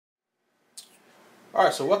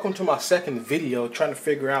Alright, so welcome to my second video trying to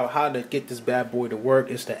figure out how to get this bad boy to work.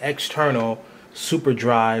 It's the external super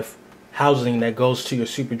drive housing that goes to your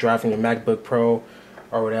super drive from your MacBook Pro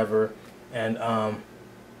or whatever, and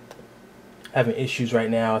having issues right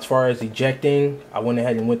now. As far as ejecting, I went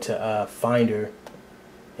ahead and went to Finder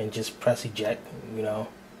and just press eject,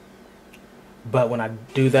 but when I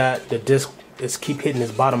do that, the disc is keep hitting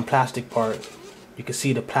this bottom plastic part. You can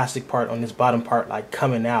see the plastic part on this bottom part like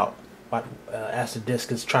coming out as the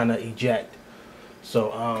disc is trying to eject. So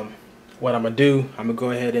what I'm gonna do, I'm gonna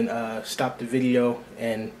go ahead and stop the video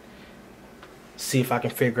and see if I can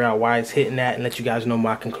figure out why it's hitting that and let you guys know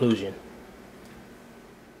my conclusion.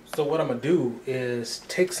 So what I'm gonna do is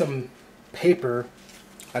take some paper,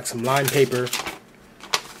 like some lined paper,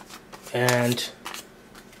 and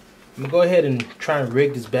I'm gonna go ahead and try and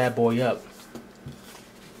rig this bad boy up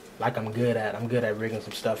like I'm good at. I'm good at rigging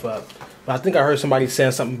some stuff up. But I think I heard somebody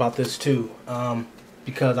saying something about this too,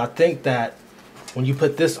 because I think that when you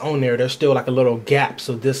put this on there, there's still like a little gap,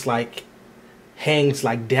 so this like hangs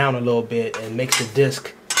like down a little bit and makes the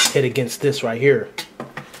disc hit against this right here.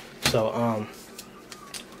 So I'm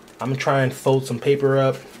gonna try and fold some paper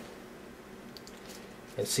up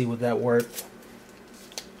and see what that worked.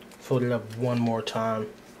 Fold it up one more time,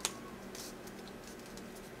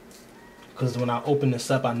 because when I opened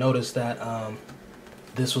this up, I noticed that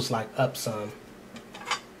this was like up some.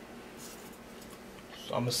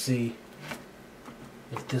 So I'm gonna see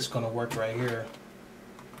if this is gonna work right here.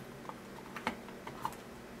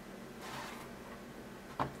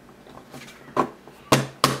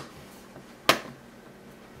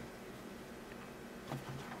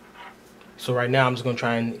 So right now I'm just gonna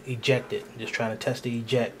try and eject it. Just trying to test the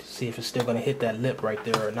eject, see if it's still gonna hit that lip right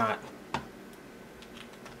there or not.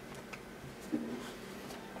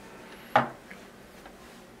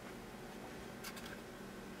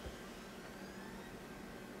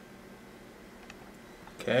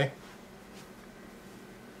 Okay.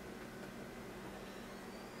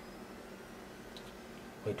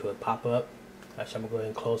 Wait till it pop up. Actually, I'm gonna go ahead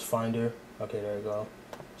and close Finder. Okay, there you go.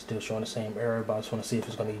 Still showing the same error, but I just want to see if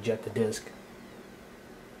it's gonna eject the disc.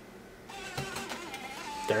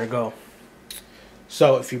 There you go.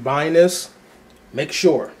 So if you're buying this, make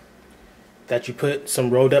sure that you put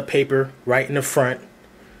some rolled up paper right in the front,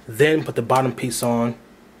 then put the bottom piece on,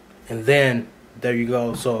 and then there you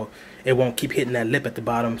go. So it won't keep hitting that lip at the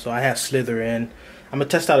bottom. So I have Slither in. I'm gonna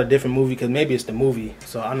test out a different movie because maybe it's the movie.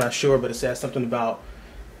 So I'm not sure, but it says something about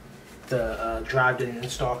the drive didn't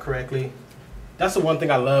install correctly. That's the one thing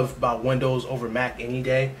I love about Windows over Mac any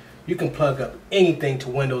day. You can plug up anything to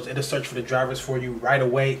Windows. It'll search for the drivers for you right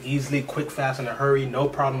away, easily, quick, fast, in a hurry, no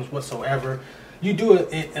problems whatsoever. You do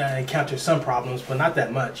encounter some problems, but not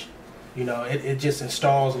that much. It just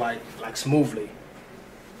installs like smoothly.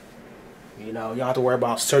 You don't have to worry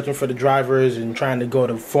about searching for the drivers and trying to go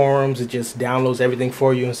to forums. It just downloads everything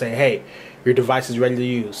for you and say, hey, your device is ready to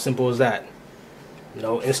use. Simple as that.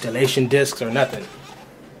 No installation discs or nothing.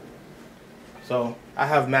 So I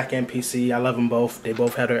have Mac and PC. I love them both. They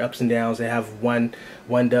both have their ups and downs. They have one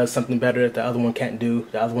does something better that the other one can't do.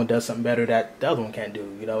 The other one does something better that the other one can't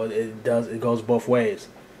do. It goes both ways.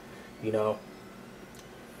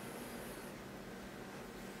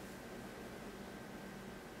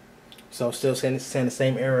 So still saying the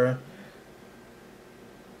same error.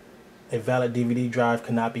 A valid DVD drive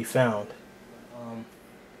cannot be found.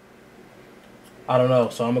 I don't know,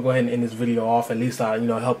 so I'm gonna go ahead and end this video off. At least I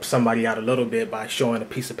help somebody out a little bit by showing a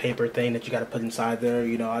piece of paper thing that you got to put inside there. I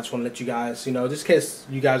just want to let you guys, just in case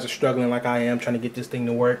you guys are struggling like I am trying to get this thing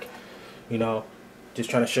to work, just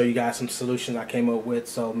trying to show you guys some solutions I came up with.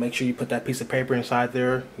 So make sure you put that piece of paper inside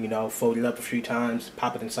there, fold it up a few times,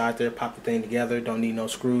 pop it inside there, pop the thing together. Don't need no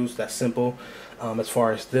screws. That's simple. As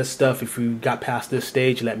far as this stuff, if you got past this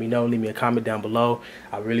stage, let me know. Leave me a comment down below.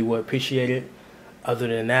 I really would appreciate it. Other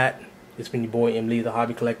than that, it's been your boy M. Lee, the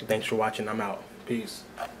Hobby Collector. Thanks for watching. I'm out. Peace.